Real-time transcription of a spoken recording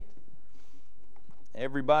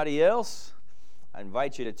Everybody else, I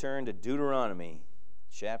invite you to turn to Deuteronomy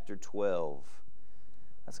chapter 12.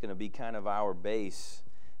 That's going to be kind of our base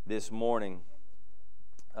this morning.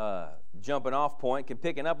 Jumping off point,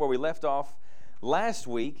 picking up where we left off last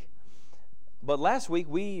week. But last week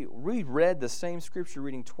we reread the same scripture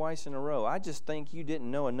reading twice in a row. I just think you didn't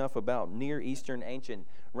know enough about Near Eastern ancient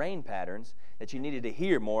rain patterns that you needed to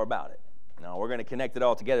hear more about it. Now, we're going to connect it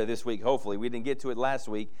all together this week, hopefully. We didn't get to it last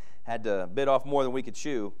week. Had to bit off more than we could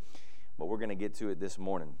chew. But we're going to get to it this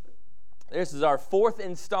morning. This is our fourth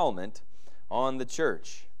installment on the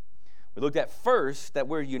church. We looked at first that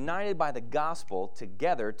we're united by the gospel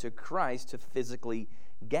together to Christ to physically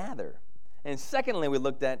gather. And secondly, we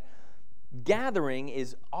looked at gathering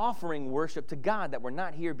is offering worship to God, that we're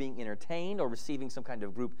not here being entertained or receiving some kind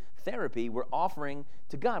of group therapy. We're offering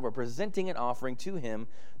to God. We're presenting an offering to Him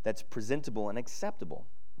that's presentable and acceptable.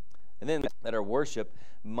 And then that our worship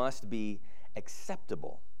must be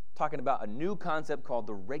acceptable. Talking about a new concept called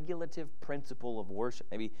the regulative principle of worship,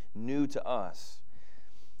 maybe new to us.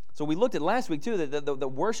 So we looked at last week, too, the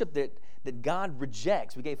worship that God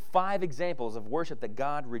rejects. We gave 5 examples of worship that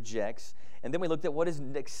God rejects. And then we looked at what is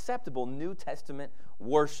acceptable New Testament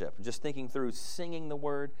worship. Just thinking through singing the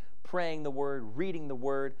Word, praying the Word, reading the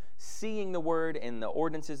Word, seeing the Word in the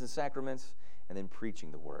ordinances and sacraments, and then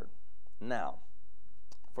preaching the Word. Now,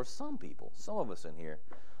 for some people, some of us in here,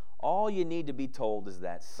 all you need to be told is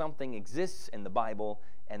that something exists in the Bible,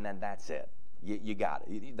 and then that's it. You got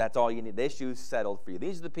it. That's all you need. The issue's settled for you.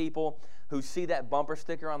 These are the people who see that bumper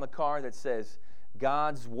sticker on the car that says,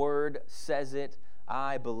 God's Word says it,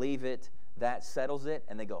 I believe it, that settles it,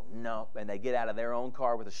 and they go, no, and they get out of their own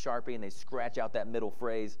car with a Sharpie and they scratch out that middle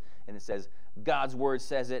phrase, and it says, God's Word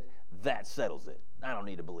says it, that settles it. I don't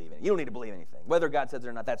need to believe it. You don't need to believe anything. Whether God says it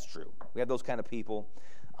or not, that's true. We have those kind of people.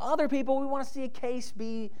 Other people, we want to see a case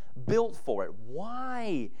be built for it.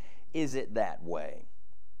 Why is it that way?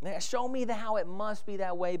 Now, show me how it must be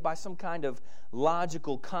that way by some kind of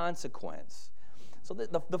logical consequence. So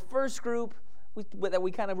the first group that we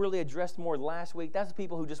kind of really addressed more last week, that's the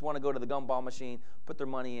people who just want to go to the gumball machine, put their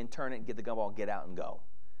money in, turn it, get the gumball, get out and go.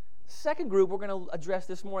 Second group we're going to address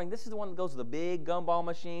this morning, this is the one that goes to the big gumball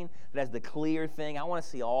machine that has the clear thing. I want to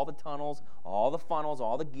see all the tunnels, all the funnels,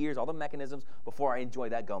 all the gears, all the mechanisms before I enjoy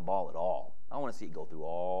that gumball at all. I want to see it go through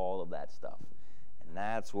all of that stuff. And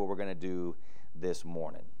that's what we're going to do this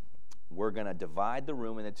morning. We're going to divide the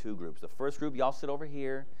room into 2 groups. The first group, y'all sit over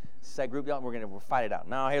here. Second group, y'all, we're going to fight it out.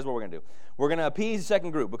 Now, here's what we're going to do. We're going to appease the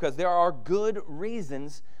second group because there are good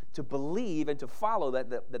reasons to believe and to follow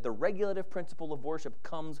that the regulative principle of worship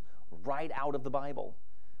comes right out of the Bible.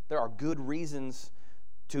 There are good reasons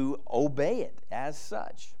to obey it as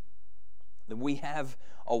such. Then we have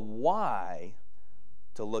a why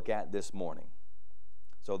to look at this morning.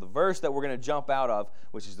 So the verse that we're going to jump out of,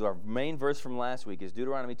 which is our main verse from last week, is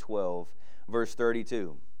Deuteronomy 12, verse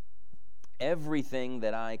 32. Everything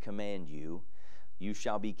that I command you, you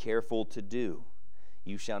shall be careful to do.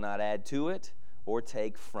 You shall not add to it or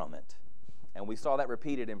take from it. And we saw that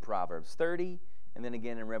repeated in Proverbs 30 and then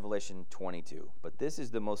again in Revelation 22. But this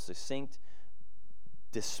is the most succinct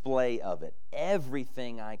display of it.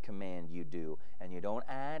 Everything I command you do, and you don't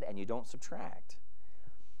add and you don't subtract.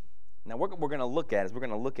 Now, what we're going to look at is we're going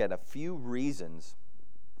to look at a few reasons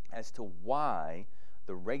as to why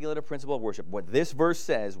the regulative principle of worship, what this verse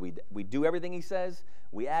says, we do everything he says,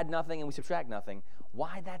 we add nothing and we subtract nothing,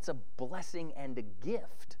 why that's a blessing and a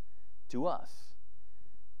gift to us.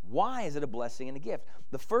 Why is it a blessing and a gift?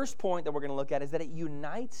 The first point that we're going to look at is that it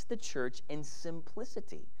unites the church in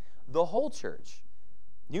simplicity. The whole church,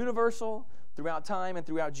 universal, throughout time and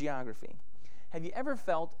throughout geography. Have you ever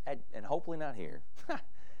felt, and hopefully not here,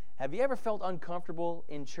 have you ever felt uncomfortable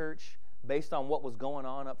in church based on what was going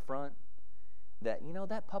on up front? That,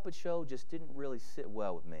 that puppet show just didn't really sit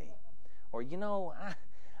well with me. Or,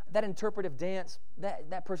 that interpretive dance,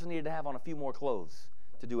 that person needed to have on a few more clothes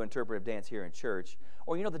to do interpretive dance here in church.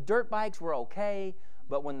 Or, the dirt bikes were okay,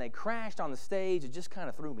 but when they crashed on the stage, it just kind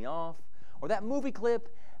of threw me off. Or that movie clip,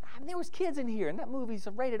 there was kids in here, and that movie's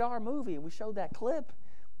a rated R movie, and we showed that clip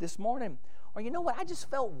this morning. Or what, I just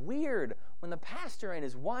felt weird when the pastor and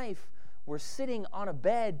his wife were sitting on a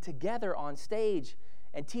bed together on stage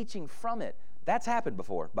and teaching from it. That's happened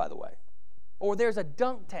before, by the way. Or there's a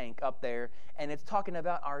dunk tank up there, and it's talking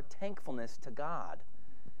about our thankfulness to God.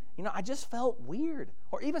 I just felt weird.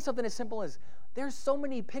 Or even something as simple as, there's so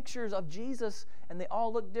many pictures of Jesus, and they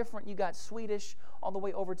all look different. You got Swedish all the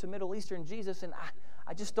way over to Middle Eastern Jesus, and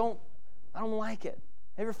I don't like it.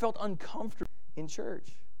 Ever felt uncomfortable in church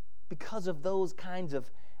because of those kinds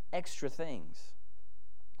of extra things?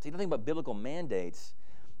 See, the thing about biblical mandates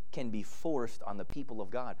can be forced on the people of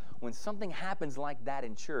God. When something happens like that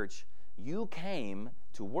in church, you came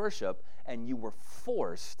to worship and you were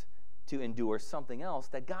forced to endure something else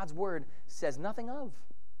that God's word says nothing of,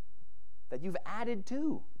 that you've added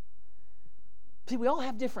to. See, we all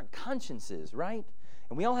have different consciences, right?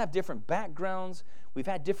 And we all have different backgrounds. We've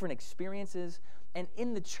had different experiences. And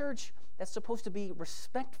in the church, that's supposed to be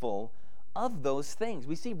respectful of those things.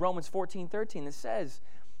 We see Romans 14:13 that says,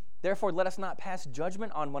 therefore, let us not pass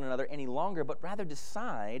judgment on one another any longer, but rather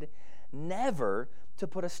decide never to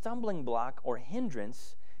put a stumbling block or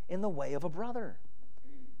hindrance in the way of a brother.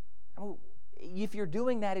 I mean, if you're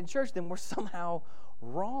doing that in church, then we're somehow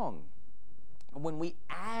wrong. When we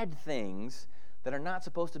add things that are not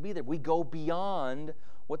supposed to be there, we go beyond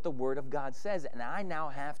what the Word of God says, and I now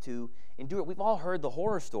have to endure it. We've all heard the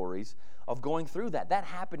horror stories of going through that. That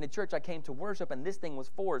happened in church. I came to worship, and this thing was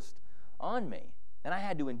forced on me, and I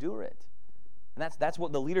had to endure it. And that's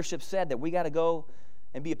what the leadership said that we got to go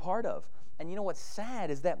and be a part of. And you know what's sad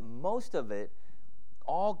is that most of it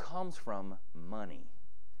all comes from money.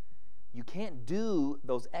 You can't do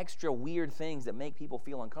those extra weird things that make people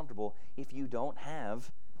feel uncomfortable if you don't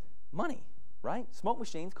have money, right? Smoke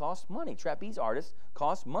machines cost money. Trapeze artists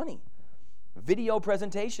cost money. Video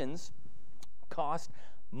presentations cost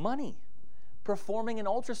money. Performing an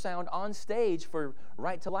ultrasound on stage for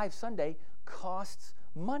Right to Life Sunday costs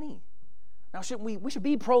money. Now, we should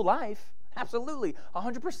be pro-life. Absolutely,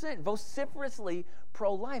 100%, vociferously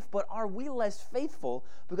pro-life, but are we less faithful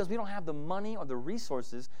because we don't have the money or the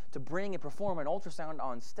resources to bring and perform an ultrasound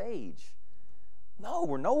on stage? No,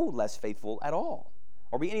 we're no less faithful at all.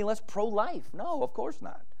 Are we any less pro-life? No, of course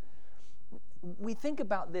not. We think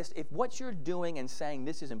about this, if what you're doing and saying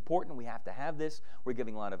this is important, we have to have this, we're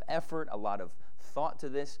giving a lot of effort, a lot of thought to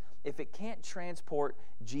this, if it can't transport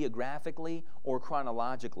geographically or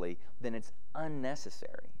chronologically, then it's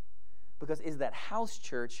unnecessary. Because is that house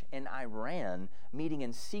church in Iran meeting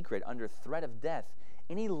in secret under threat of death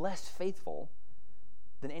any less faithful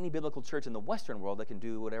than any biblical church in the Western world that can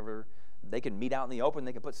do whatever? They can meet out in the open,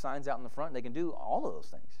 they can put signs out in the front, they can do all of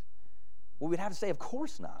those things. Well, we'd have to say, of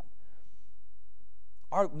course not.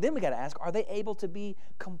 Then we got to ask, are they able to be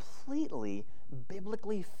completely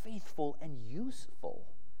biblically faithful and useful,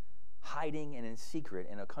 hiding and in secret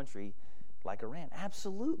in a country like Iran?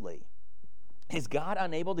 Absolutely. Is God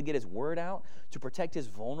unable to get his word out to protect his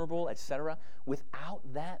vulnerable, etc., without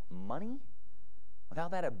that money?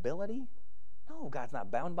 Without that ability? No, God's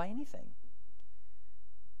not bound by anything.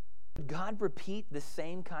 Did God repeat the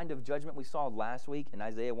same kind of judgment we saw last week in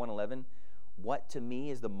Isaiah 1:11? What to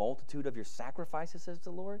me is the multitude of your sacrifices, says the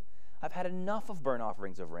Lord? I've had enough of burnt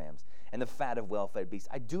offerings of rams and the fat of well-fed beasts.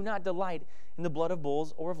 I do not delight in the blood of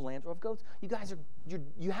bulls or of lambs or of goats. You guys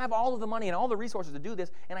you have all of the money and all the resources to do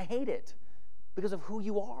this, and I hate it. Because of who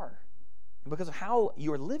you are and because of how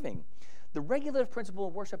you're living. The regulative principle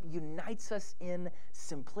of worship unites us in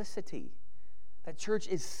simplicity. That church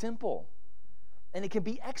is simple, and it can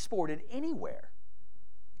be exported anywhere.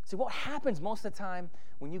 See, what happens most of the time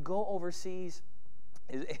when you go overseas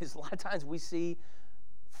is a lot of times we see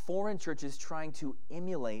foreign churches trying to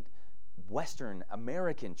emulate Western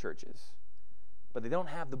American churches, but they don't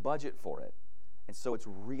have the budget for it. And so it's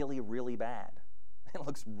really, really bad. It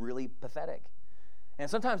looks really pathetic. And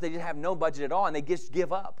sometimes they just have no budget at all, and they just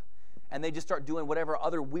give up. And they just start doing whatever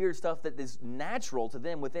other weird stuff that is natural to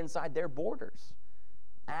them within inside their borders,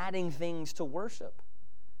 adding things to worship.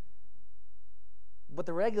 But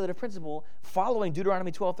the regulative principle, following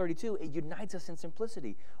Deuteronomy 12:32, it unites us in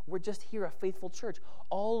simplicity. We're just here, a faithful church.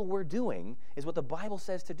 All we're doing is what the Bible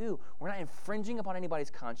says to do. We're not infringing upon anybody's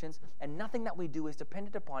conscience, and nothing that we do is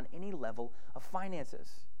dependent upon any level of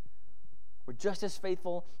finances. We're just as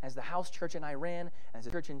faithful as the house church in Iran, as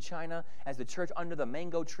the church in China, as the church under the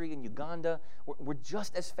mango tree in Uganda. We're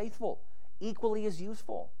just as faithful, equally as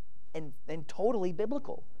useful, and totally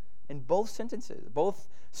biblical in both sentences, both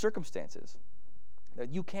circumstances. That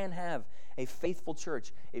you can have a faithful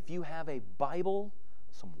church if you have a Bible,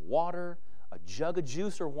 some water, a jug of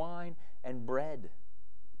juice or wine, and bread.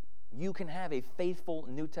 You can have a faithful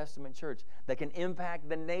New Testament church that can impact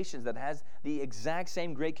the nations, that has the exact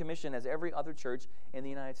same Great Commission as every other church in the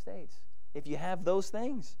United States. If you have those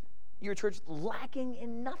things, your church lacking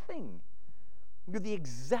in nothing. You're the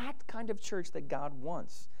exact kind of church that God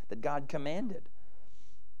wants, that God commanded.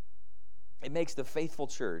 It makes the faithful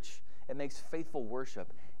church, it makes faithful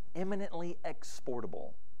worship eminently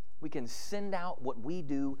exportable. We can send out what we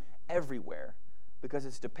do everywhere because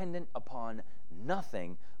it's dependent upon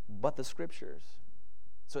nothing but the Scriptures.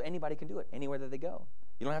 So anybody can do it anywhere that they go.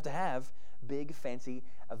 You don't have to have big, fancy,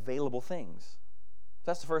 available things.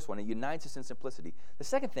 that's the first one. It unites us in simplicity. The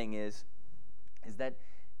second thing is that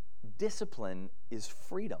discipline is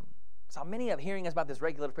freedom. So many of hearing us about this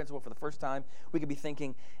regulative principle for the first time, we could be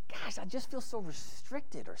thinking, gosh, I just feel so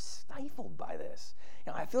restricted or stifled by this.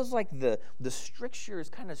 It feels like the strictures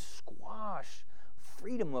kind of squash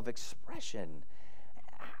freedom of expression.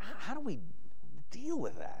 How do we deal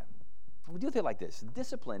with that? We deal with it like this.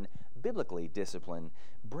 Discipline, biblically discipline,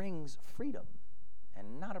 brings freedom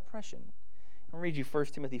and not oppression. I'll read you 1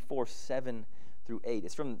 Timothy 4, 7 through 8.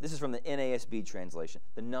 This is from the NASB translation,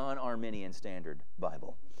 the Non-Arminian Standard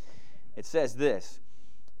Bible. It says this,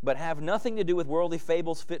 "But have nothing to do with worldly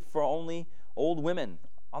fables fit for only old women.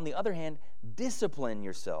 On the other hand, discipline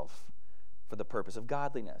yourself for the purpose of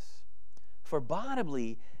godliness. For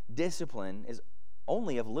bodily discipline is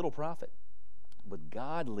only of little profit, but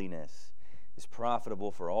godliness is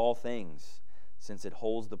profitable for all things, since it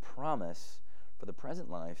holds the promise for the present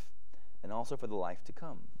life and also for the life to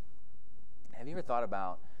come." Have you ever thought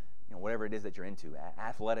about, whatever it is that you're into,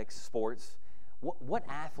 athletics, sports? What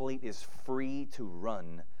athlete is free to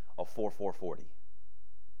run a 4.40?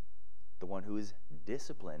 The one who is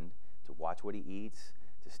disciplined to watch what he eats,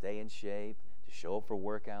 to stay in shape, to show up for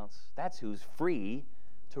workouts. That's who's free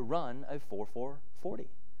to run a 4.40.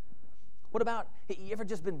 What about, you ever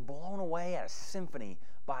just been blown away at a symphony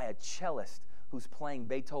by a cellist who's playing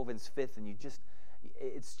Beethoven's Fifth, and it just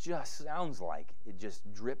sounds like it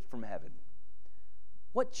just dripped from heaven?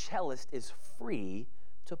 What cellist is free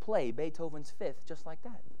to play Beethoven's Fifth just like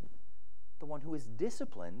that? The one who is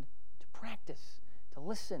disciplined to practice, to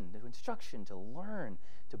listen to instruction, to learn,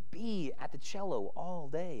 to be at the cello all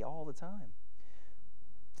day, all the time.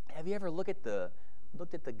 Have you ever looked at the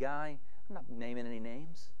guy, I'm not naming any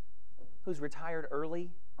names, who's retired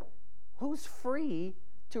early? Who's free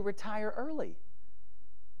to retire early?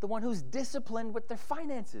 The one who's disciplined with their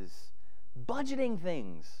finances, budgeting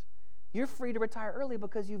things. You're free to retire early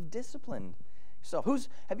because you've disciplined yourself.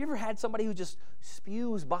 Have you ever had somebody who just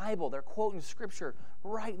spews Bible, they're quoting scripture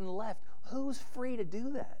right and left? Who's free to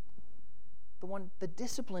do that? The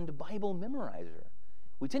disciplined Bible memorizer.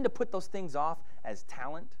 We tend to put those things off as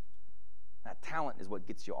talent. That talent is what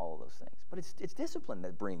gets you all of those things. But it's discipline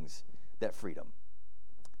that brings that freedom.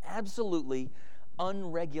 Absolutely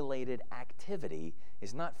unregulated activity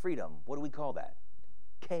is not freedom. What do we call that?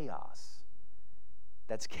 Chaos.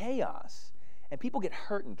 That's chaos. And people get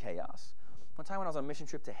hurt in chaos. One time when I was on a mission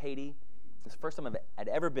trip to Haiti, it was the first time I'd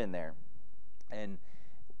ever been there, and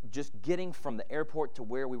just getting from the airport to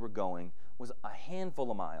where we were going was a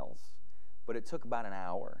handful of miles, but it took about an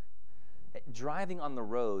hour. Driving on the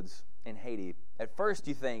roads in Haiti, at first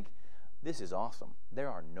you think, this is awesome. There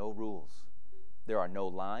are no rules. There are no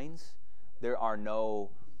lines. There's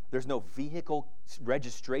no vehicle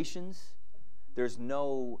registrations. There's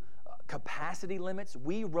no capacity limits.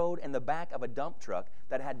 We rode in the back of a dump truck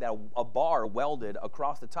that had a bar welded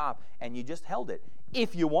across the top, and you just held it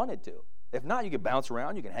if you wanted to. If not, you could bounce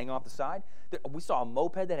around, you can hang off the side. We saw a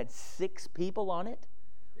moped that had 6 people on it,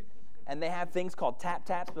 and they have things called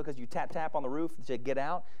tap-taps because you tap on the roof to get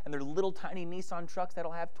out, and they're little tiny Nissan trucks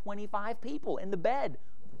that'll have 25 people in the bed,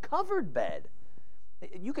 covered bed.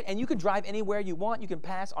 You can drive anywhere you want. You can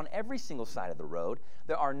pass on every single side of the road.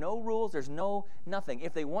 There are no rules. There's nothing.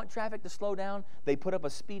 If they want traffic to slow down, they put up a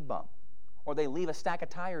speed bump, or they leave a stack of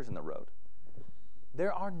tires in the road.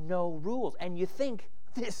 There are no rules, and you think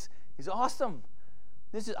this is awesome.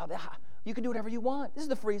 You can do whatever you want. This is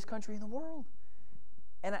the freest country in the world.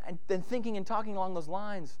 And then thinking and talking along those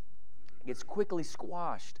lines gets quickly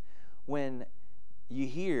squashed when you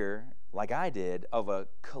hear, like I did, of a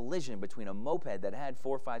collision between a moped that had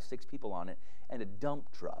 4, 5, 6 people on it and a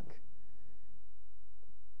dump truck.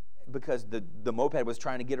 Because the moped was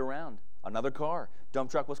trying to get around another car.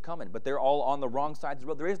 Dump truck was coming, but they're all on the wrong sides of the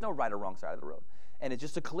road. There is no right or wrong side of the road. And it's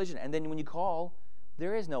just a collision. And then when you call,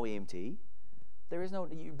 there is no EMT.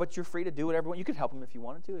 But you're free to do whatever you want. You could help them if you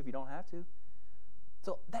wanted to, if you don't have to.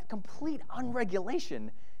 So that complete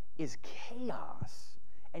unregulation is chaos.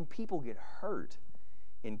 And people get hurt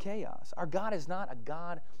in chaos. Our God is not a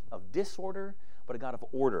God of disorder, but a God of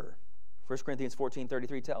order. 1 Corinthians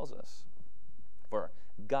 14:33 tells us, "For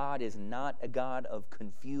God is not a God of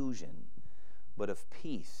confusion, but of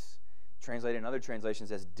peace." Translated in other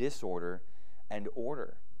translations as disorder and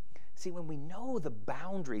order. See, when we know the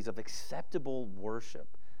boundaries of acceptable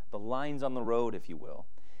worship, the lines on the road, if you will,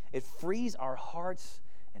 it frees our hearts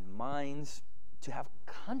and minds to have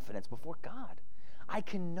confidence before God. I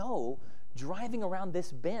can know driving around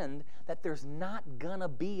this bend that there's not gonna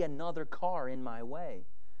be another car in my way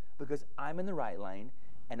because I'm in the right lane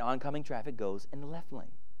and oncoming traffic goes in the left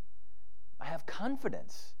lane. I have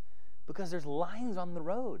confidence because there's lines on the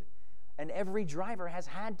road. And every driver has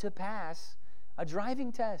had to pass a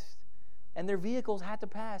driving test. And their vehicles had to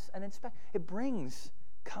pass an inspection. It brings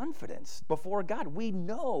confidence before God. We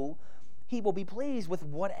know He will be pleased with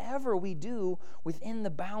whatever we do within the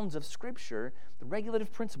bounds of Scripture. The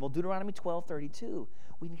regulative principle, Deuteronomy 12:32.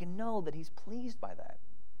 We can know that He's pleased by that.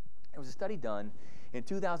 There was a study done in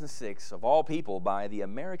 2006, of all people, by the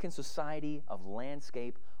American Society of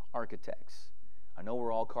Landscape Architects. I know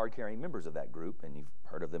we're all card-carrying members of that group, and you've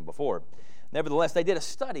heard of them before. Nevertheless, they did a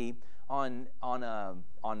study on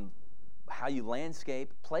how you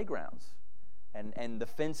landscape playgrounds and the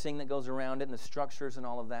fencing that goes around it and the structures and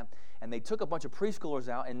all of that. And they took a bunch of preschoolers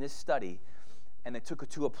out in this study, and they took it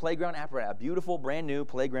to a playground apparatus, a beautiful, brand new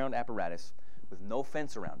playground apparatus with no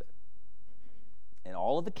fence around it. And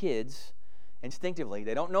all of the kids, instinctively,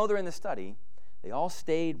 they don't know they're in the study, they all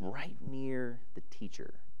stayed right near the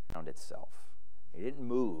teacher around itself. They didn't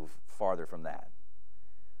move farther from that.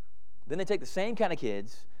 Then they take the same kind of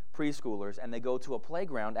kids, preschoolers, and they go to a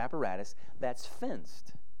playground apparatus that's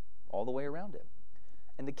fenced all the way around it.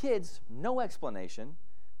 And the kids, no explanation,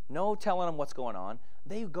 no telling them what's going on.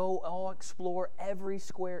 They go all explore every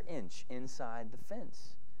square inch inside the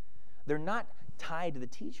fence. They're not tied to the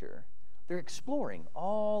teacher. They're exploring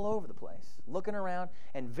all over the place, looking around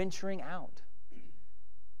and venturing out.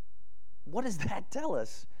 What does that tell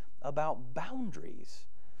us about boundaries?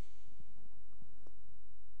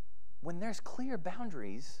 When there's clear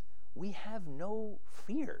boundaries, we have no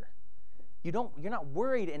fear. You're not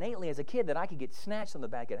worried innately as a kid that I could get snatched, something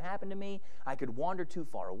bad could happen to me, I could wander too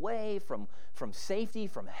far away from safety,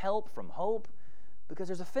 from help, from hope, because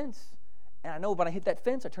there's a fence. And I know when I hit that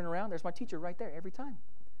fence, I turn around, there's my teacher right there every time.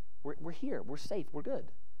 We're here, we're safe, we're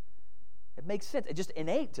good. It makes sense. It's just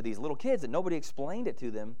innate to these little kids that nobody explained it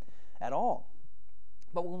to them at all.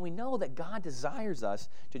 But when we know that God desires us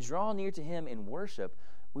to draw near to Him in worship,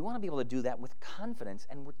 we want to be able to do that with confidence,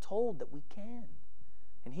 and we're told that we can.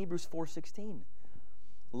 In Hebrews 4:16,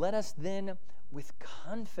 let us then with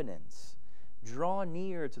confidence draw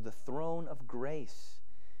near to the throne of grace,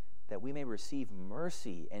 that we may receive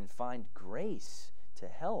mercy and find grace to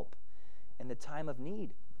help in the time of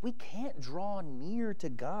need. We can't draw near to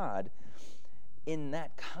God in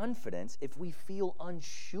that confidence if we feel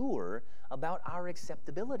unsure about our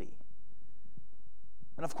acceptability.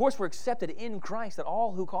 And of course, we're accepted in Christ, that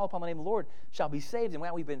all who call upon the name of the Lord shall be saved, and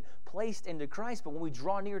we've been placed into Christ. But when we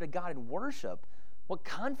draw near to God in worship, what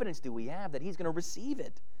confidence do we have that He's going to receive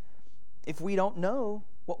it if we don't know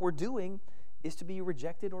what we're doing is to be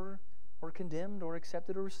rejected or condemned or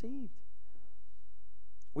accepted or received?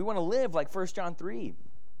 We want to live like 1 John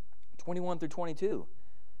 3:21 through 22.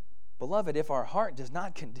 Beloved, if our heart does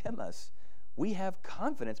not condemn us, we have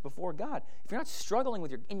confidence before God. If you're not struggling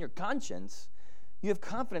with in your conscience, you have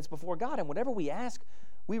confidence before God, and whatever we ask,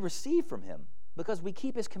 we receive from Him, because we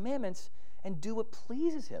keep His commandments and do what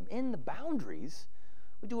pleases Him. In the boundaries,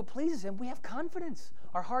 we do what pleases Him. We have confidence.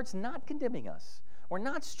 Our heart's not condemning us. We're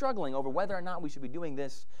not struggling over whether or not we should be doing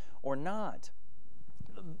this or not.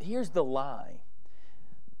 Here's the lie,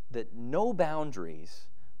 that no boundaries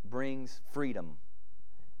brings freedom,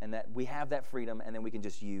 and that we have that freedom and then we can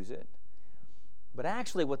just use it. But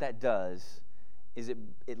actually what that does is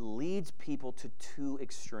it leads people to two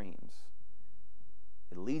extremes.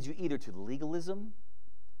 It leads you either to legalism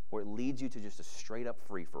or it leads you to just a straight up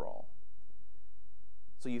free-for-all.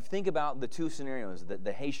 So you think about the two scenarios,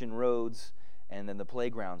 the Haitian roads and then the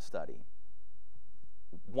playground study.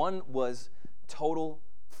 One was total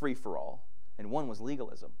free-for-all and one was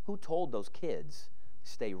legalism. Who told those kids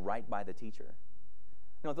stay right by the teacher?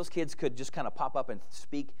 You know, if those kids could just kind of pop up and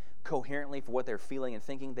speak coherently for what they're feeling and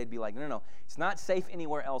thinking, they'd be like, no, it's not safe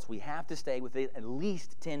anywhere else. We have to stay within at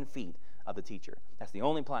least 10 feet of the teacher. That's the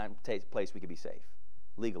only place we could be safe.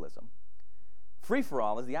 Legalism.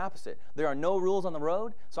 Free-for-all is the opposite. There are no rules on the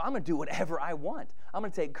road, so I'm going to do whatever I want. I'm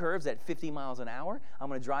going to take curves at 50 miles an hour. I'm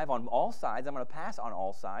going to drive on all sides. I'm going to pass on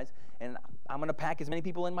all sides, and I'm going to pack as many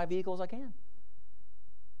people in my vehicle as I can.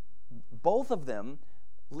 Both of them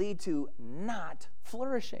lead to not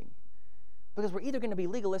flourishing, because we're either going to be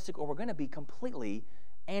legalistic or we're going to be completely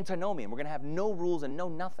antinomian. We're going to have no rules and no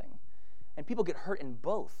nothing, and people get hurt in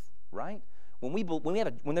both, right?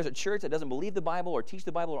 When there's a church that doesn't believe the Bible or teach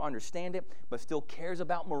the Bible or understand it, but still cares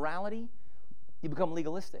about morality, you become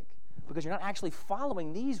legalistic because you're not actually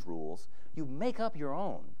following these rules. You make up your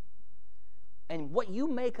own. And what you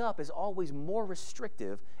make up is always more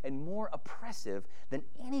restrictive and more oppressive than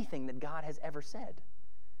anything that God has ever said.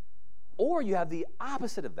 Or you have the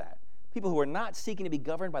opposite of that. People who are not seeking to be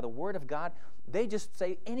governed by the Word of God, they just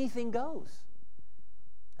say anything goes.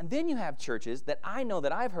 And then you have churches that I know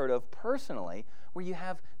that I've heard of personally where you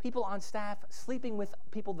have people on staff sleeping with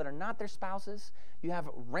people that are not their spouses. You have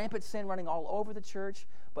rampant sin running all over the church,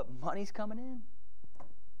 but money's coming in.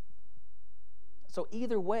 So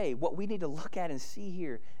either way, what we need to look at and see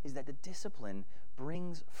here is that the discipline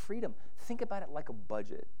brings freedom. Think about it like a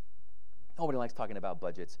budget. Nobody likes talking about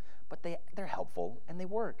budgets, but they're helpful and they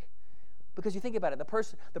work. Because you think about it, the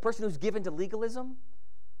person who's given to legalism,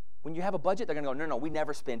 when you have a budget, they're going to go, no, we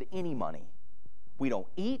never spend any money. We don't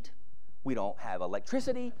eat. We don't have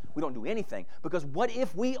electricity. We don't do anything. Because what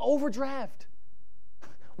if we overdraft?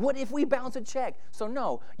 What if we bounce a check? So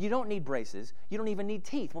no, you don't need braces. You don't even need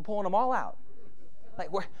teeth. We're pulling them all out.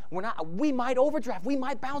 Like we're not. We might overdraft. We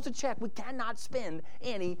might bounce a check. We cannot spend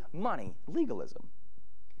any money. Legalism.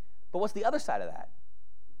 But what's the other side of that?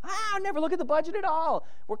 I never look at the budget at all.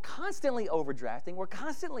 We're constantly overdrafting. We're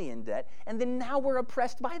constantly in debt. And then now we're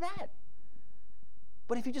oppressed by that.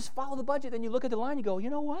 But if you just follow the budget, then you look at the line, you go, you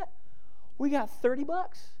know what? We got $30.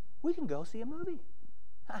 We can go see a movie.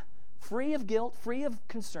 Free of guilt, free of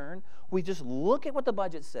concern. We just look at what the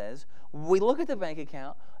budget says. We look at the bank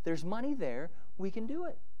account. There's money there. We can do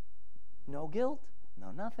it. No guilt. No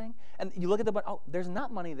nothing. And you look at the budget. Oh, there's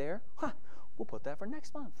not money there. We'll put that for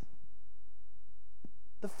next month.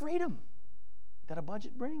 The freedom that a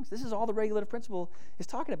budget brings. This is all the regulative principle is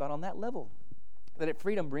talking about on that level. That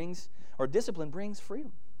freedom brings, or discipline brings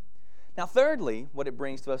freedom. Now, thirdly, what it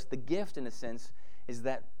brings to us, the gift in a sense, is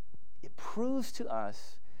that it proves to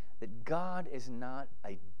us that God is not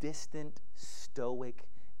a distant, stoic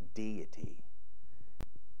deity.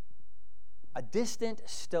 A distant,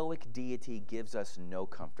 stoic deity gives us no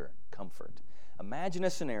comfort. Imagine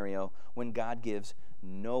a scenario when God gives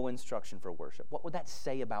no instruction for worship. What would that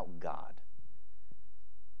say about God?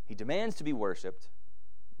 He demands to be worshiped,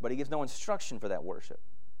 but he gives no instruction for that worship.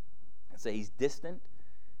 Let's say he's distant,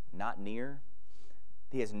 not near.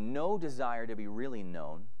 He has no desire to be really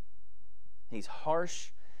known. He's harsh,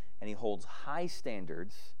 and he holds high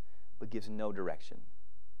standards, but gives no direction.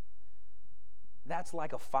 That's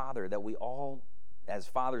like a father that we all, as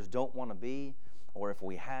fathers, don't want to be, or if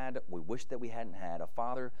we had, we wish that we hadn't had, a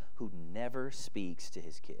father who never speaks to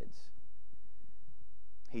his kids.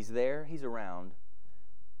 He's there, he's around,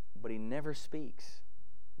 but he never speaks.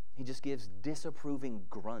 He just gives disapproving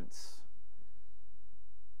grunts.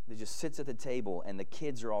 He just sits at the table, and the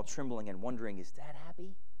kids are all trembling and wondering, is Dad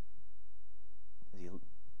happy?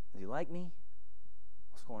 Does he like me?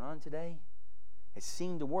 What's going on today? It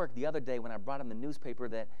seemed to work the other day when I brought him the newspaper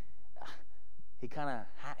that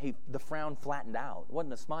the frown flattened out. It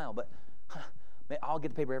wasn't a smile, but I'll get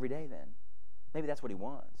the paper every day then. Maybe that's what he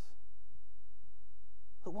wants.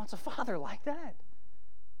 Who wants a father like that?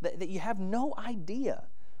 That you have no idea.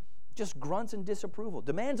 Just grunts and disapproval.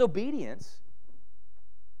 Demands obedience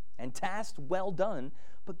and tasks well done,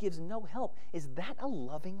 but gives no help. Is that a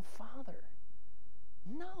loving father?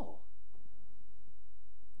 No.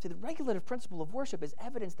 See, the regulative principle of worship is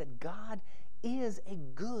evidence that God is a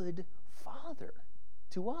good father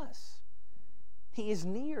to us. He is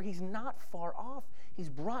near. He's not far off. He's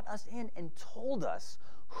brought us in and told us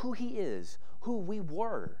who he is, who we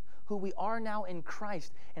were, who we are now in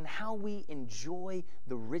Christ, and how we enjoy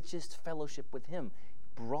the richest fellowship with him.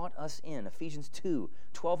 Brought us in. Ephesians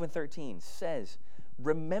 2:12 and 13 says,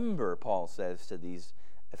 remember, Paul says to these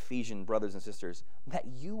Ephesian brothers and sisters, that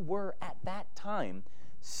you were at that time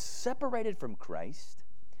separated from Christ,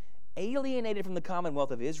 alienated from the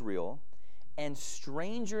commonwealth of Israel, and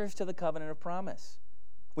strangers to the covenant of promise,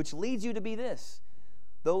 which leads you to be this,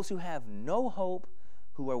 those who have no hope,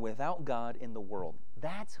 who are without God in the world.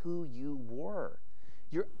 That's who you were.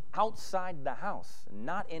 You're outside the house,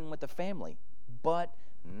 not in with the family. But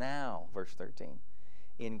now, verse 13,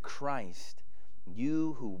 in Christ,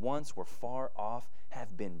 you who once were far off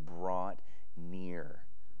have been brought near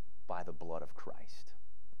by the blood of Christ.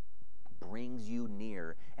 Brings you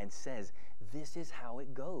near and says, this is how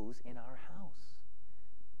it goes in our house.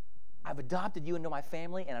 I've adopted you into my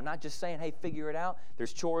family, and I'm not just saying, hey, figure it out.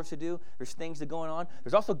 There's chores to do. There's things that are going on.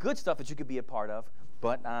 There's also good stuff that you could be a part of,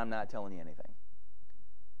 but I'm not telling you anything.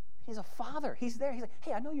 He's a father. He's there. He's like,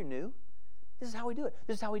 hey, I know you're new. This is how we do it.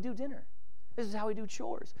 This is how we do dinner. This is how we do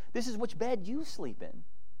chores. This is which bed you sleep in.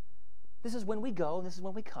 This is when we go, and this is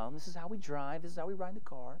when we come. This is how we drive. This is how we ride the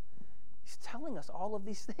car. He's telling us all of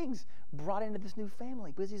these things brought into this new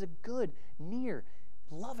family because he's a good, near,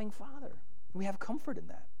 loving father. We have comfort in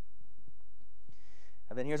that.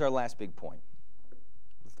 And then here's our last big point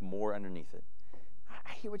with more underneath it.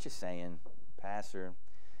 I hear what you're saying, Pastor.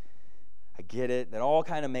 I get it. That all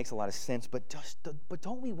kind of makes a lot of sense, but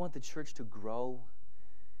don't we want the church to grow?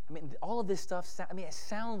 I mean, all of this stuff, it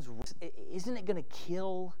sounds, isn't it going to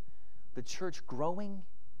kill the church growing?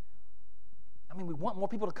 I mean, we want more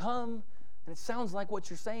people to come, and it sounds like what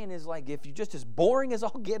you're saying is like, if you're just as boring as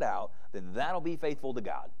all get out, then that'll be faithful to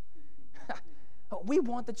God. We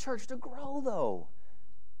want the church to grow, though.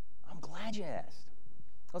 I'm glad you asked.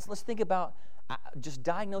 Let's think about just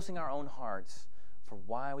diagnosing our own hearts for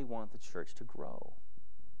why we want the church to grow.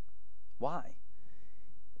 Why?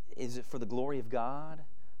 Is it for the glory of God?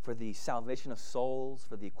 For the salvation of souls?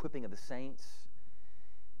 For the equipping of the saints?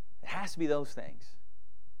 It has to be those things.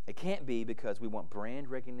 It can't be because we want brand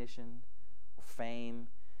recognition or fame,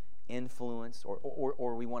 influence,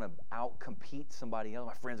 or we want to out-compete somebody else.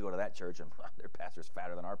 My friends go to that church, and their pastor's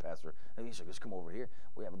fatter than our pastor. And you should just come over here.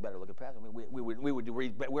 We have a better-looking pastor. I mean,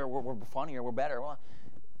 we're funnier, we're better. Well,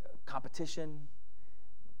 competition.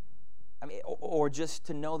 I mean, or just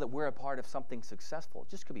to know that we're a part of something successful. It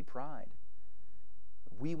just could be pride.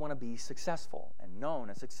 We want to be successful and known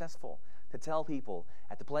as successful. To tell people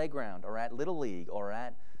at the playground or at Little League or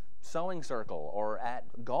at Sewing Circle or at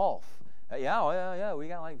golf, yeah, we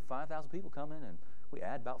got like 5,000 people coming and we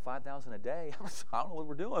add about 5,000 a day. I don't know what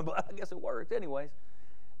we're doing, but I guess it works anyways.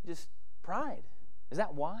 Just pride. Is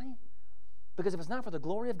that why? Because if it's not for the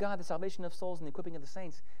glory of God, the salvation of souls, and the equipping of the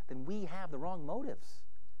saints, then we have the wrong motives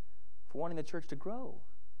for wanting the church to grow.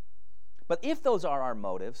 But if those are our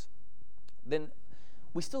motives, then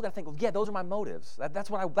we still got to think, well, yeah, those are my motives. That's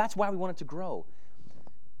why we want it to grow.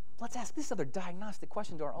 Let's ask this other diagnostic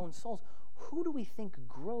question to our own souls. Who do we think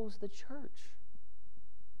grows the church?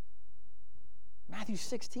 Matthew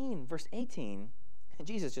 16, verse 18,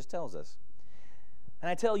 Jesus just tells us, "And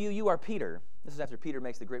I tell you, you are Peter." This is after Peter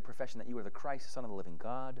makes the great profession that you are the Christ, the Son of the living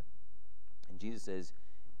God. And Jesus says,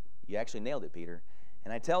 "You actually nailed it, Peter.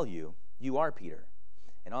 And I tell you, you are Peter.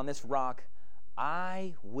 And on this rock,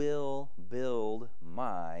 I will build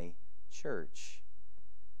my church,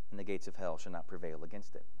 and the gates of hell shall not prevail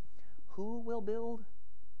against it." Who will build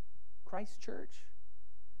Christ's church?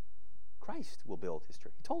 Christ will build his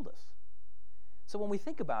church. He told us. So when we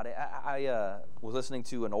think about it, I was listening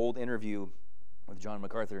to an old interview with John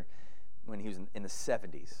MacArthur when he was in the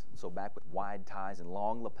 70s. So back with wide ties and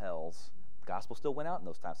long lapels. The gospel still went out in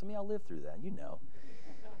those times. Some of y'all lived through that, you know.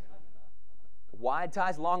 Wide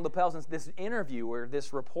ties, long lapels, and this interview where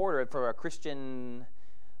this reporter for a Christian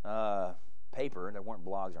paper, there weren't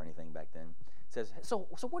blogs or anything back then, says, so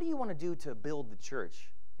what do you want to do to build the church?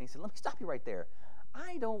 And he said, let me stop you right there.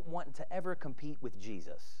 I don't want to ever compete with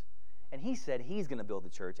Jesus. And he said he's going to build the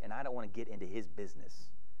church, and I don't want to get into his business.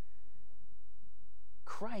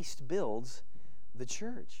 Christ builds the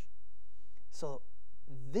church. So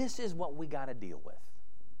this is what we got to deal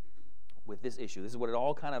with this issue. This is what it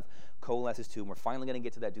all kind of coalesces to, and we're finally going to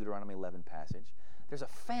get to that Deuteronomy 11 passage. There's a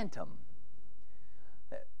phantom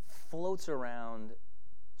that floats around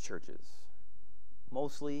churches,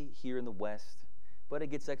 mostly here in the West, but it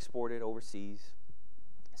gets exported overseas.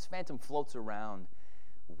 This phantom floats around,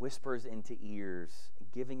 whispers into ears,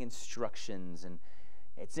 giving instructions, and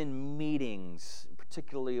it's in meetings,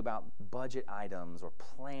 particularly about budget items or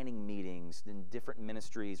planning meetings in different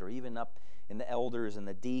ministries, or even up in the elders and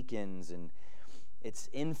the deacons, and it's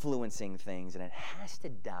influencing things, and it has to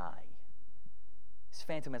die. This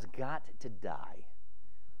phantom has got to die.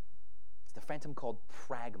 It's the phantom called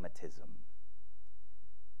pragmatism.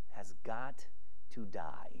 It has got to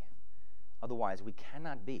die. Otherwise, we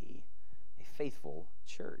cannot be a faithful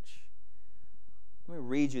church. Let me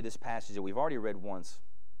read you this passage that we've already read once.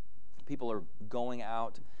 People are going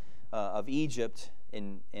out of Egypt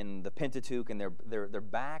in the Pentateuch, and their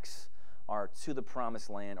backs are to the promised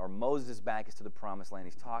land, or Moses' back is to the promised land.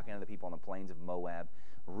 He's talking to the people on the plains of Moab,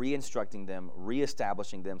 re-instructing them,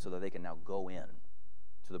 re-establishing them so that they can now go in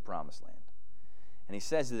to the promised land. And he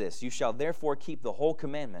says this, "You shall therefore keep the whole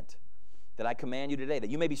commandment that I command you today, that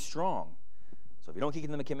you may be strong." So if you don't keep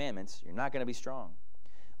the commandments, you're not going to be strong.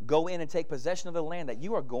 "Go in and take possession of the land that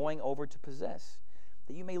you are going over to possess,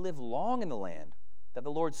 that you may live long in the land that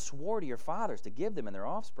the Lord swore to your fathers to give them and their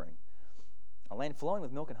offspring, a land flowing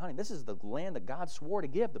with milk and honey." This is the land that God swore to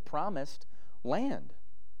give, the promised land.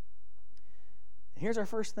 And here's our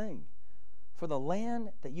first thing. "For the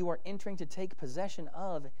land that you are entering to take possession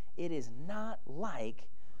of, it is not like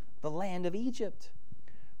the land of Egypt,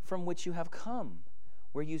 from which you have come,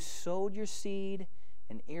 where you sowed your seed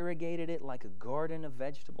and irrigated it like a garden of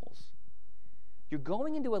vegetables." You're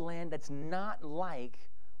going into a land that's not like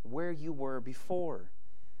where you were before.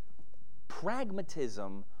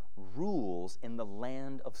 Pragmatism rules in the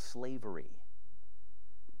land of slavery.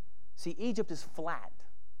 See, Egypt is flat,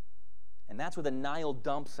 and that's where the Nile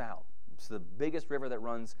dumps out. It's the biggest river that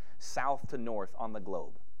runs south to north on the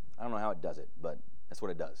globe. I don't know how it does it, but that's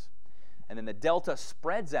what it does. And then the delta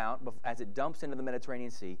spreads out as it dumps into the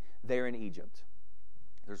Mediterranean Sea there in Egypt.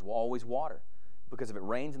 There's always water, because if it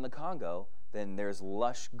rains in the Congo, then there's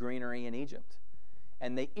lush greenery in Egypt.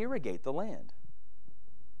 And they irrigate the land.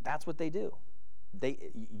 That's what they do.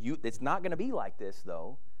 It's not going to be like this,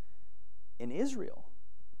 though, in Israel.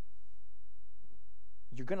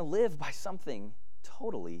 You're going to live by something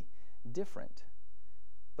totally different.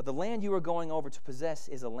 But the land you are going over to possess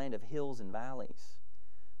is a land of hills and valleys,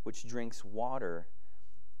 which drinks water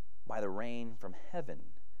by the rain from heaven,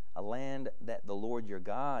 a land that the Lord your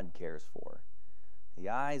God cares for. The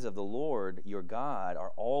eyes of the Lord your God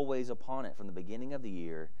are always upon it from the beginning of the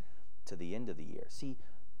year to the end of the year. See,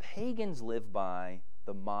 pagans live by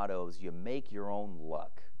the mottos, you make your own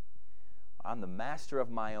luck. I'm the master of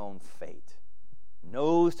my own fate.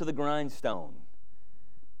 Nose to the grindstone.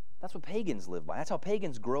 That's what pagans live by. That's how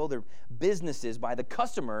pagans grow their businesses, by the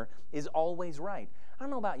customer is always right. I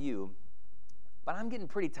don't know about you, but I'm getting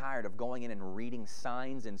pretty tired of going in and reading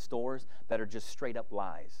signs in stores that are just straight up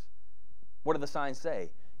lies. What do the signs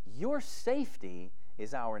say? Your safety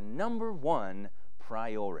is our number one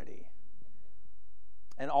priority.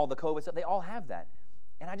 And all the COVID stuff, they all have that.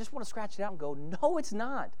 And I just want to scratch it out and go, no, it's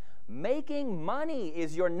not. Making money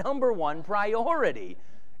is your number one priority.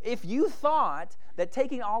 If you thought that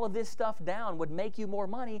taking all of this stuff down would make you more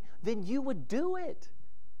money, then you would do it.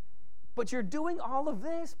 But you're doing all of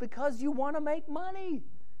this because you want to make money.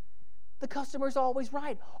 The customer's always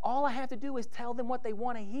right. All I have to do is tell them what they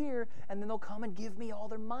want to hear, and then they'll come and give me all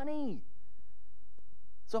their money.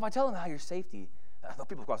 So if I tell them how your safety, the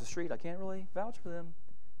people across the street, I can't really vouch for them.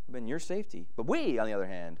 But your safety. But we, on the other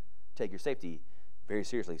hand, take your safety very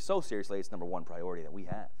seriously. So seriously, it's number one priority that we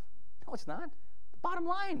have. No, it's not. The bottom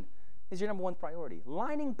line is your number one priority.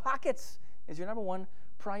 Lining pockets is your number one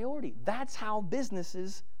priority. That's how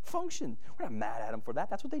businesses function. We're not mad at them for that.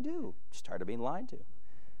 That's what they do. Just tired of being lied to.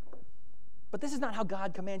 But this is not how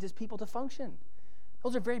God commands his people to function.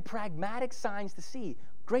 Those are very pragmatic signs to see.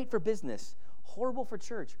 Great for business, horrible for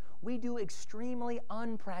church. We do extremely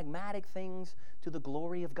unpragmatic things to the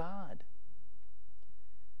glory of God.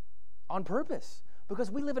 On purpose.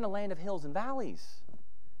 Because we live in a land of hills and valleys.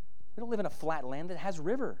 We don't live in a flat land that has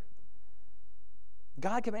river.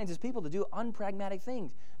 God commands his people to do unpragmatic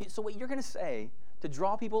things. So what you're going to say to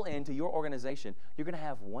draw people into your organization, you're going to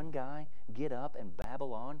have one guy get up and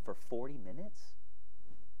babble on for 40 minutes?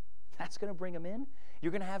 That's going to bring them in?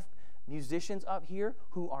 You're going to have musicians up here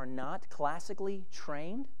who are not classically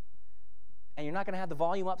trained? And you're not going to have the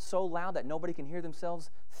volume up so loud that nobody can hear themselves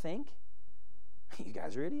think? You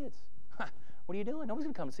guys are idiots. What are you doing? Nobody's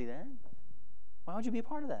going to come and see that. Why would you be a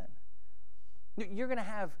part of that? You're going to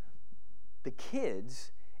have the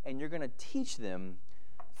kids, and you're going to teach them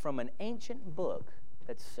from an ancient book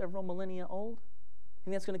that's several millennia old.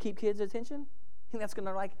 Think that's going to keep kids' attention? Think that's going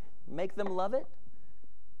to make them love it?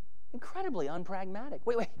 Incredibly unpragmatic.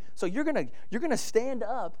 Wait. So you're going to stand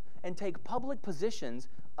up and take public positions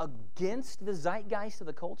against the zeitgeist of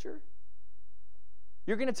the culture?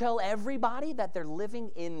 You're going to tell everybody that they're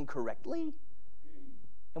living incorrectly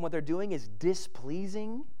and what they're doing is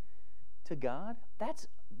displeasing to God? That's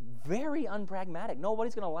very unpragmatic.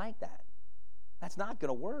 Nobody's going to like that. That's not going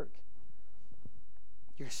to work.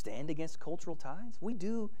 You're going to stand against cultural ties? We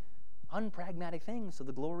do unpragmatic things to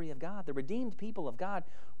the glory of God. The redeemed people of God,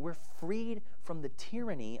 we're freed from the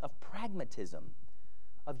tyranny of pragmatism,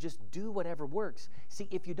 of just do whatever works. See,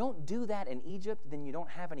 if you don't do that in Egypt, then you don't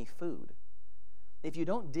have any food. If you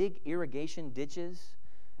don't dig irrigation ditches,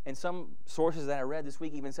 and some sources that I read this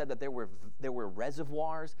week even said that there were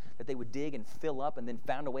reservoirs that they would dig and fill up and then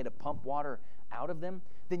found a way to pump water out of them,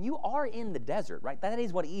 then you are in the desert, right? That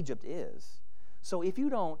is what Egypt is. So if you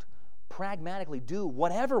don't pragmatically do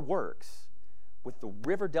whatever works with the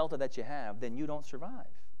river delta that you have, then you don't survive.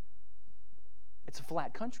 It's a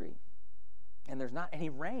flat country, and there's not any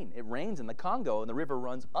rain. It rains in the Congo, and the river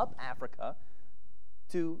runs up Africa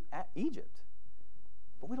to Egypt.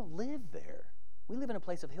 But we don't live there. We live in a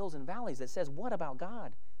place of hills and valleys that says, what about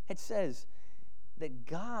God? It says that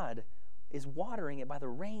God is watering it by the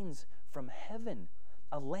rains from heaven,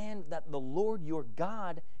 a land that the Lord your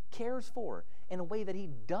God cares for in a way that he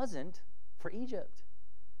doesn't for Egypt.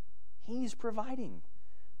 He's providing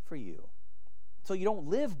for you. So you don't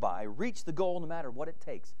live by reach the goal no matter what it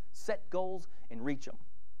takes. Set goals and reach them.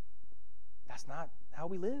 That's not how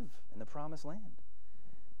we live in the promised land.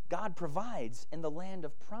 God provides in the land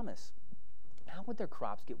of promise. How would their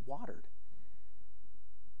crops get watered?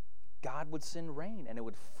 God would send rain, and it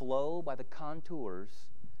would flow by the contours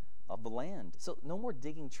of the land. So no more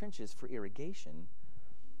digging trenches for irrigation.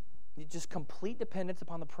 Just complete dependence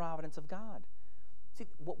upon the providence of God. See,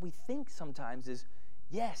 what we think sometimes is,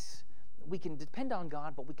 yes, we can depend on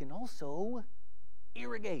God, but we can also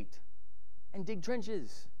irrigate and dig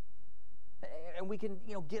trenches. And we can,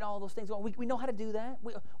 get all those things. Well, we know how to do that.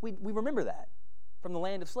 We remember that from the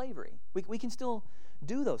land of slavery. We can still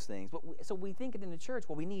do those things. But so we think it in the church.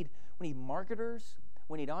 Well, we need marketers.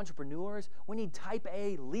 We need entrepreneurs. We need type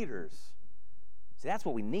A leaders. See, that's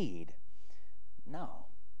what we need. No,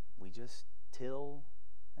 we just till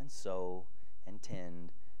and sow and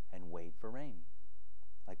tend and wait for rain.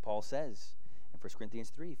 Like Paul says in 1 Corinthians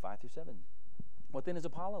 3, 5 through 7. What then is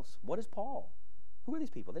Apollos? What is Paul? Who are these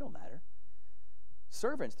people? They don't matter.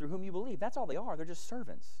 Servants through whom you believe. That's all they are. They're just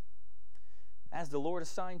servants. As the Lord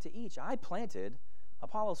assigned to each. I planted,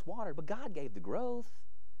 Apollos watered, but God gave the growth.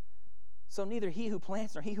 So neither he who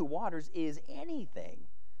plants nor he who waters is anything,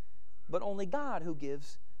 but only God who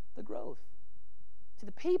gives the growth. See,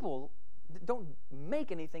 the people don't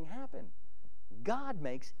make anything happen. God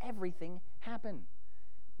makes everything happen.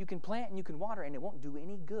 You can plant and you can water, and it won't do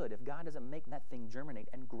any good if God doesn't make that thing germinate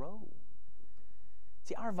and grow.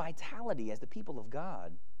 See, our vitality as the people of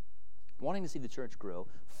God, wanting to see the church grow,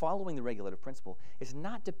 following the regulative principle, is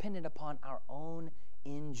not dependent upon our own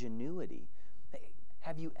ingenuity.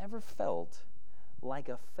 Have you ever felt like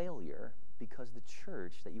a failure because the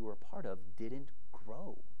church that you were a part of didn't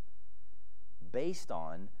grow based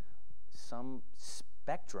on some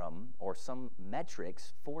spectrum or some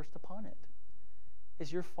metrics forced upon it?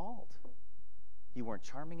 It's your fault. You weren't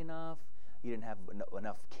charming enough. You didn't have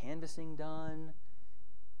enough canvassing done.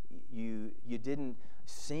 You didn't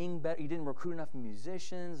sing better. You didn't recruit enough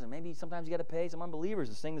musicians. And maybe sometimes you got to pay some unbelievers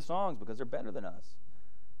to sing the songs because they're better than us.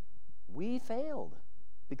 We failed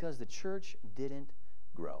because the church didn't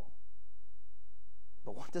grow.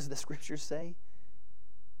 But what does the scripture say?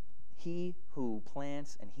 He who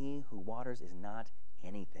plants and he who waters is not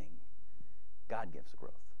anything. God gives the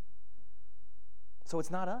growth. So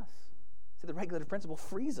it's not us. See, the regulative principle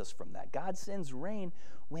frees us from that. God sends rain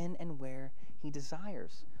when and where he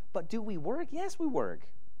desires. But do we work? Yes, we work.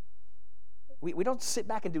 We don't sit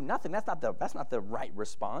back and do nothing. That's not the right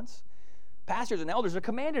response. Pastors and elders are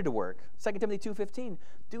commanded to work. 2 Timothy 2:15,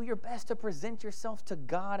 do your best to present yourself to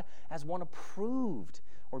God as one approved,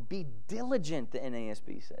 or be diligent, the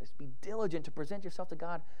NASB says. Be diligent to present yourself to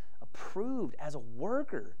God approved as a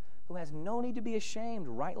worker who has no need to be ashamed,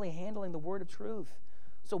 rightly handling the word of truth.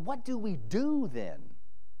 So what do we do then?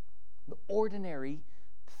 The ordinary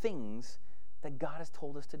things that God has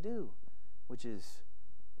told us to do, which is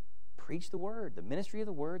preach the word, the ministry of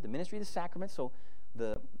the sacraments, so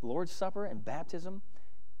the Lord's Supper and baptism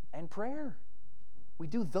and prayer. We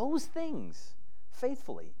do those things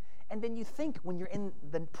faithfully. And then you think when you're in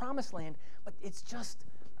the promised land, but it's just,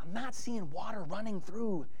 I'm not seeing water running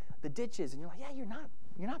through the ditches. And you're like, yeah, you're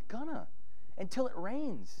not gonna until it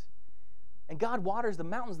rains. And God waters the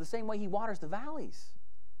mountains the same way he waters the valleys.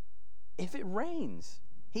 If it rains,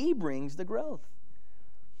 he brings the growth.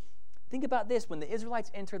 Think about this. When the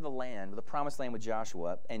Israelites entered the land, the promised land with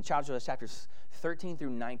Joshua, in Joshua chapters 13 through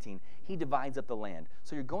 19, he divides up the land.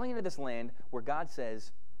 So you're going into this land where God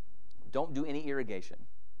says, don't do any irrigation.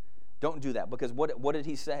 Don't do that. Because what did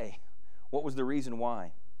he say? What was the reason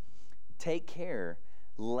why? Take care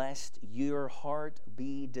lest your heart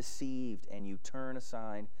be deceived and you turn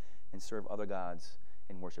aside and serve other gods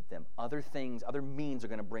and worship them. Other things, other means are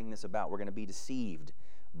going to bring this about. We're going to be deceived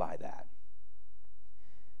by that.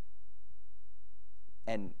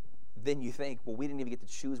 And then you think, well, we didn't even get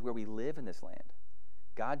to choose where we live in this land.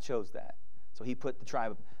 God chose that. So he put the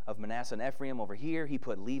tribe of Manasseh and Ephraim over here. He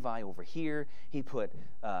put Levi over here. He put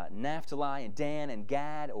Naphtali and Dan and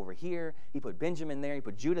Gad over here. He put Benjamin there. He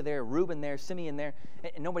put Judah there, Reuben there, Simeon there.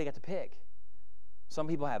 And nobody got to pick. Some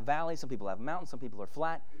people have valleys. Some people have mountains. Some people are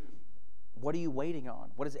flat. What are you waiting on?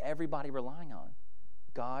 What is everybody relying on?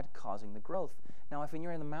 God causing the growth. Now, if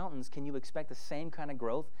you're in the mountains, can you expect the same kind of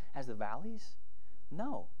growth as the valleys?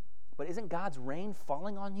 No. But isn't God's rain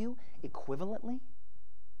falling on you equivalently?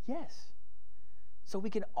 Yes. So we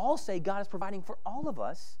can all say God is providing for all of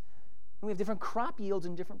us, and we have different crop yields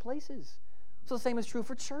in different places. So the same is true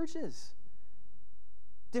for churches.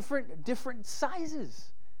 Different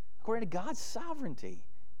sizes. According to God's sovereignty,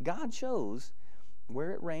 God chose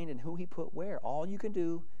where it rained and who he put where. All you can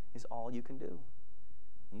do is all you can do.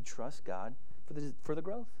 And you trust God for the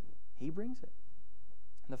growth. He brings it.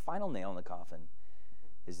 And the final nail in the coffin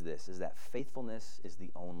is that faithfulness is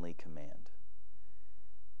the only command.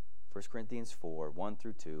 1 Corinthians 4, 1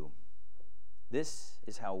 through 2. This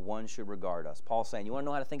is how one should regard us. Paul's saying, you want to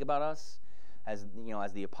know how to think about us? As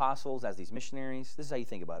the apostles, as these missionaries? This is how you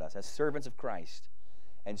think about us, as servants of Christ,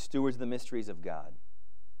 and stewards of the mysteries of God.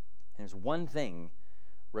 And there's one thing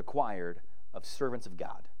required of servants of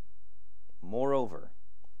God. Moreover,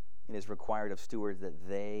 it is required of stewards that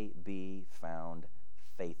they be found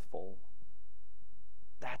faithful.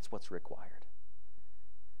 That's what's required.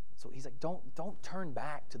 So he's like, don't turn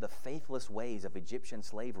back to the faithless ways of Egyptian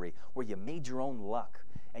slavery where you made your own luck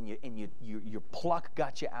and your pluck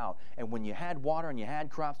got you out. And when you had water and you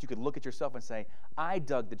had crops, you could look at yourself and say, I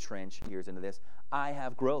dug the trench years into this. I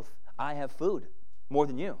have growth. I have food more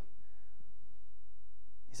than you.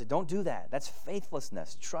 He said, don't do that. That's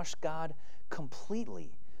faithlessness. Trust God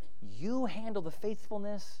completely. You handle the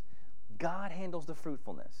faithfulness. God handles the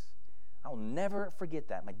fruitfulness. I'll never forget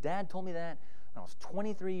that. My dad told me that when I was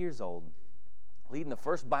 23 years old, leading the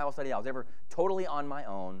first Bible study I was ever totally on my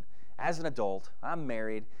own. As an adult, I'm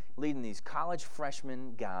married, leading these college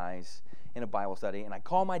freshman guys in a Bible study. And I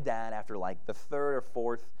call my dad after like the third or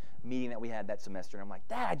fourth meeting that we had that semester. And I'm like,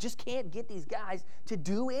 Dad, I just can't get these guys to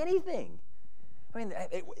do anything. I mean,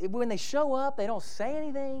 when they show up, they don't say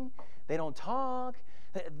anything. They don't talk.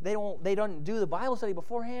 They don't do the Bible study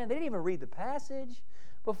beforehand. They didn't even read the passage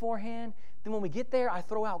beforehand. Then when we get there, I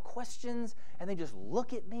throw out questions, and they just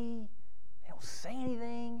look at me. They don't say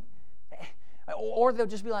anything. Or they'll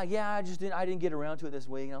just be like, yeah, I didn't get around to it this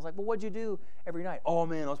week. And I was like, well, what'd you do every night? Oh,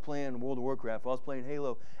 man, I was playing World of Warcraft. I was playing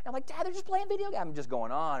Halo. And I'm like, Dad, they're just playing video games. I'm just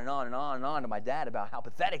going on and on and on and on to my dad about how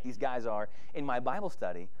pathetic these guys are in my Bible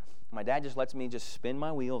study. My dad just lets me just spin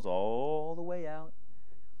my wheels all the way out.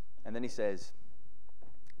 And then he says,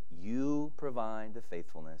 you provide the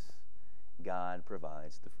faithfulness. God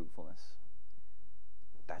provides the fruitfulness.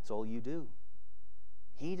 That's all you do.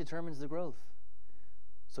 He determines the growth.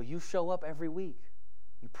 So you show up every week.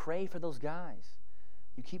 You pray for those guys.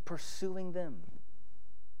 You keep pursuing them.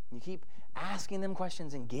 You keep asking them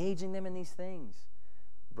questions, engaging them in these things,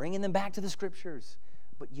 bringing them back to the Scriptures.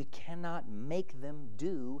 But you cannot make them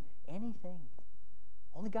do anything.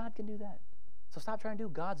 Only God can do that. So stop trying to do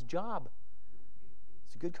God's job.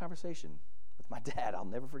 It's a good conversation with my dad. I'll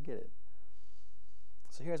never forget it.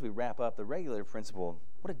 So here as we wrap up, the regulative principle,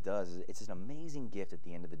 what it does is it's an amazing gift at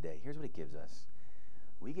the end of the day. Here's what it gives us.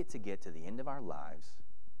 We get to the end of our lives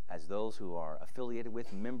as those who are affiliated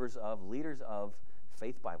with, members of, leaders of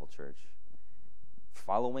Faith Bible Church,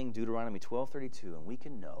 following Deuteronomy 12:32, and we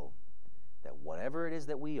can know that whatever it is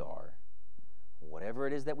that we are, whatever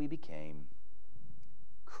it is that we became,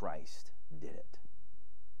 Christ did it.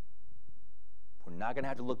 We're not going to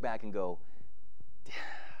have to look back and go,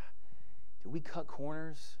 did we cut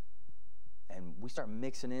corners and we start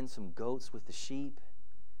mixing in some goats with the sheep?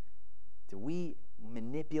 Did we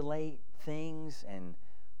manipulate things and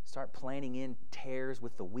start planting in tares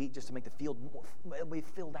with the wheat just to make the field be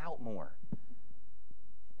filled out more?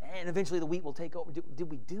 And eventually the wheat will take over. Did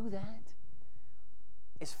we do that?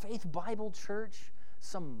 Is Faith Bible Church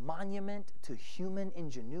some monument to human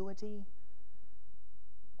ingenuity?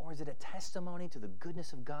 Or is it a testimony to the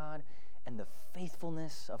goodness of God and the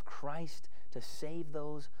faithfulness of Christ to save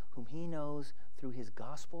those whom He knows through His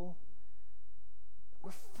gospel?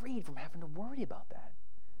 We're freed from having to worry about that.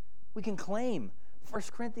 We can claim 1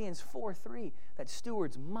 Corinthians 4:3 that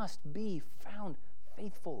stewards must be found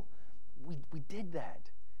faithful. We did that.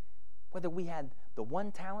 Whether we had the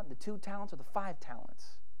 1 talent, the 2 talents, or the 5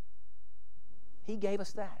 talents. He gave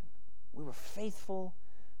us that. We were faithful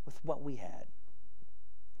with what we had.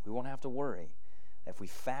 We won't have to worry. If we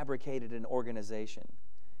fabricated an organization,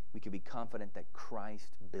 we could be confident that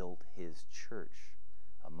Christ built His church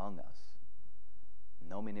among us.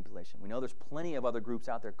 No manipulation. We know there's plenty of other groups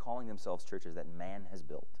out there calling themselves churches that man has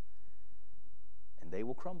built. And they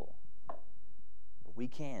will crumble. But we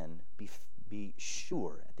can be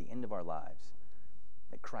sure at the end of our lives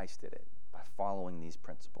that Christ did it by following these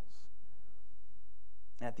principles.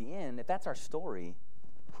 And at the end, if that's our story,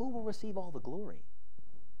 who will receive all the glory?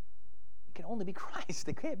 It can only be Christ.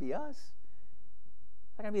 It can't be us.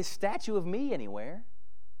 There's not going to be a statue of me anywhere,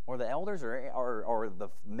 or the elders, or the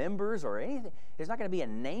members, or anything. There's not going to be a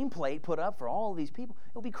nameplate put up for all of these people.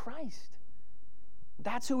 It will be Christ.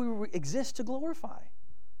 That's who we exist to glorify.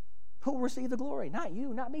 Who will receive the glory? Not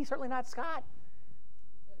you, not me, certainly not Scott.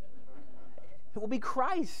 It will be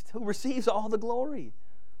Christ who receives all the glory.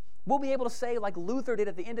 We'll be able to say, like Luther did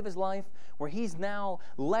at the end of his life, where he's now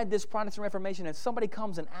led this Protestant Reformation, and somebody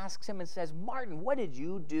comes and asks him and says, Martin, what did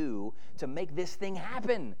you do to make this thing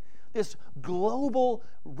happen? This global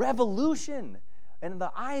revolution, and in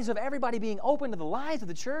the eyes of everybody being open to the lies of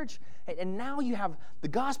the church, and now you have the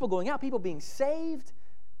gospel going out, people being saved.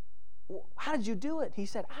 How did you do it? He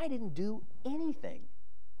said, I didn't do anything.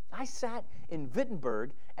 I sat in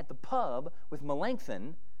Wittenberg at the pub with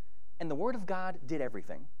Melanchthon And the Word of God did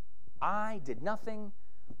everything. I did nothing.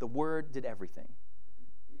 The Word did everything.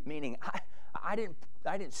 Meaning, I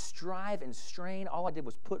didn't strive and strain. All I did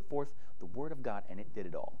was put forth the Word of God, and it did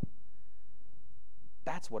it all.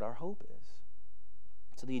 That's what our hope is.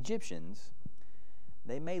 So the Egyptians,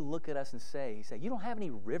 they may look at us and say, you don't have any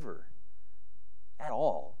river at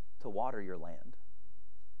all to water your land.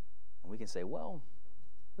 And we can say, well,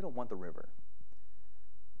 we don't want the river.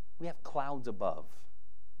 We have clouds above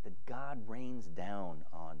that God rains down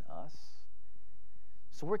on us.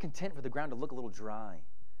 So we're content for the ground to look a little dry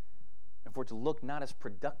and for it to look not as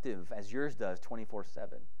productive as yours does 24/7,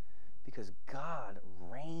 because God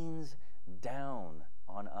rains down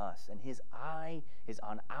on us, and His eye is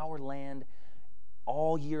on our land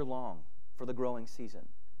all year long for the growing season,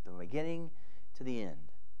 the beginning to the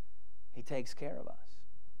end. He takes care of us.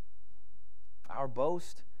 Our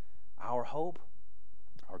boast, our hope,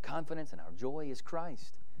 our confidence, and our joy is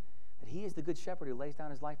Christ. That He is the good shepherd who lays down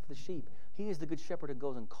His life for the sheep. He is the good shepherd who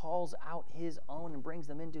goes and calls out His own and brings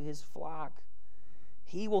them into His flock.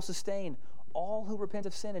 He will sustain all who repent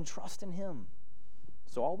of sin and trust in Him.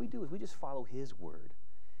 So all we do is we just follow His word.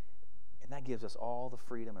 And that gives us all the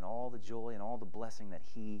freedom and all the joy and all the blessing that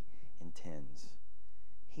He intends.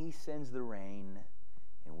 He sends the rain,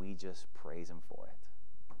 and we just praise Him for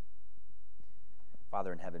it.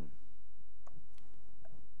 Father in heaven,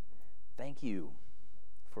 thank You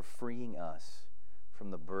for freeing us from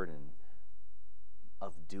the burden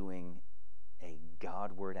of doing a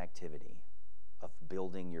Godward activity, of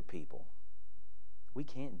building Your people. We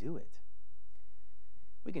can't do it.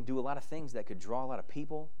 We can do a lot of things that could draw a lot of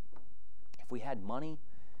people. If we had money,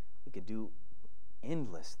 we could do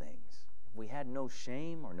endless things. If we had no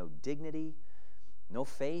shame or no dignity, no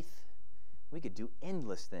faith, we could do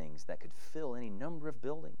endless things that could fill any number of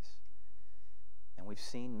buildings. And we've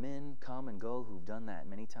seen men come and go who've done that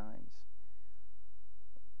many times.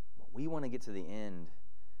 But we want to get to the end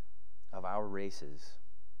of our races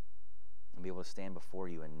and be able to stand before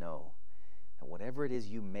You and know that whatever it is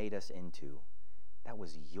You made us into, that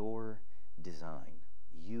was Your design.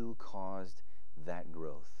 You caused that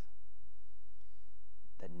growth.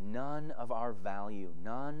 That none of our value,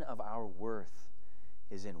 none of our worth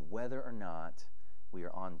is in whether or not we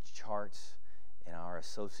are on charts in our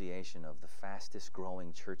association of the fastest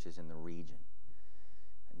growing churches in the region.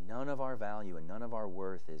 None of our value and none of our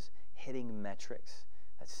worth is hitting metrics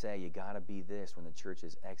that say you got to be this when the church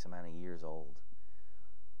is X amount of years old.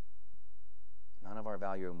 None of our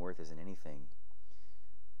value and worth is in anything.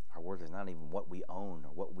 Our worth is not even what we own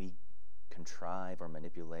or what we contrive or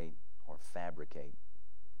manipulate or fabricate.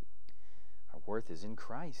 Our worth is in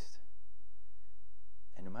Christ.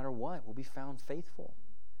 And no matter what, we'll be found faithful.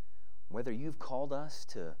 Whether You've called us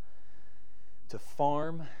to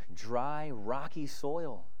farm dry, rocky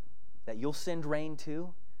soil that You'll send rain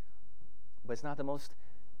to, but it's not the most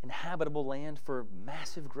inhabitable land for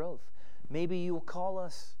massive growth. Maybe You'll call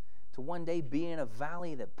us to one day be in a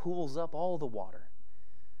valley that pools up all the water.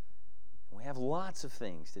 And we have lots of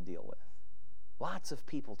things to deal with, lots of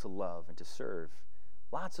people to love and to serve,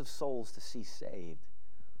 lots of souls to see saved.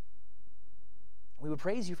 We would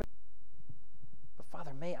praise You for that. But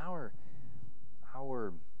Father, may our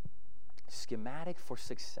schematic for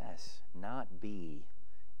success not be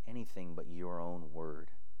anything but Your own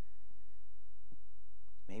word.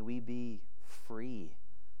 May we be free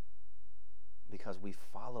because we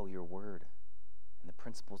follow Your word and the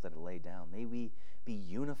principles that it laid down. May we be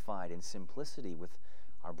unified in simplicity with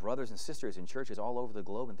our brothers and sisters in churches all over the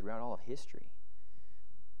globe and throughout all of history.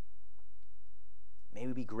 May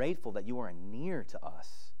we be grateful that You are near to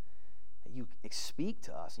us, that You speak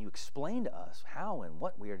to us and You explain to us how and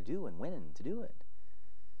what we are to do and when to do it.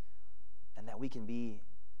 And that we can be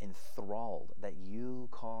enthralled that You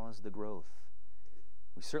cause the growth.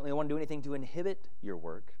 We certainly don't want to do anything to inhibit Your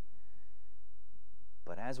work.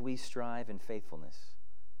 But as we strive in faithfulness,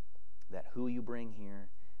 that who You bring here,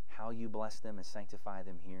 how You bless them and sanctify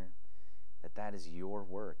them here, that is Your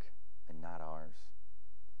work and not ours.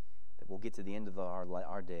 That we'll get to the end of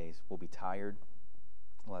our days, we'll be tired,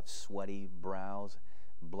 we'll have sweaty brows,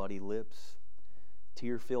 bloody lips,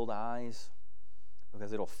 tear-filled eyes,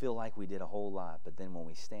 because it'll feel like we did a whole lot, but then when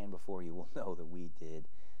we stand before You, we'll know that we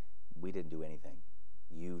didn't do anything.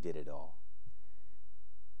 You did it all.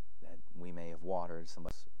 That we may have watered, some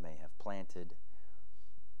of us may have planted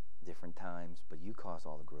different times, but You caused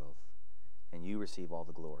all the growth, and You receive all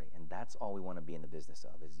the glory, and that's all we want to be in the business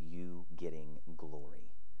of, is You getting glory.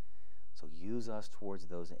 So use us towards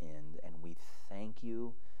those ends, and we thank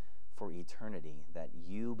You for eternity, that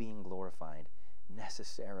You being glorified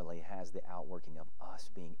necessarily has the outworking of us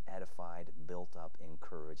being edified, built up,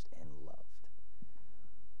 encouraged, and loved.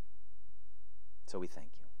 So we thank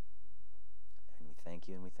you. And we thank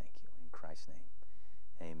you and we thank you. In Christ's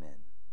name, amen.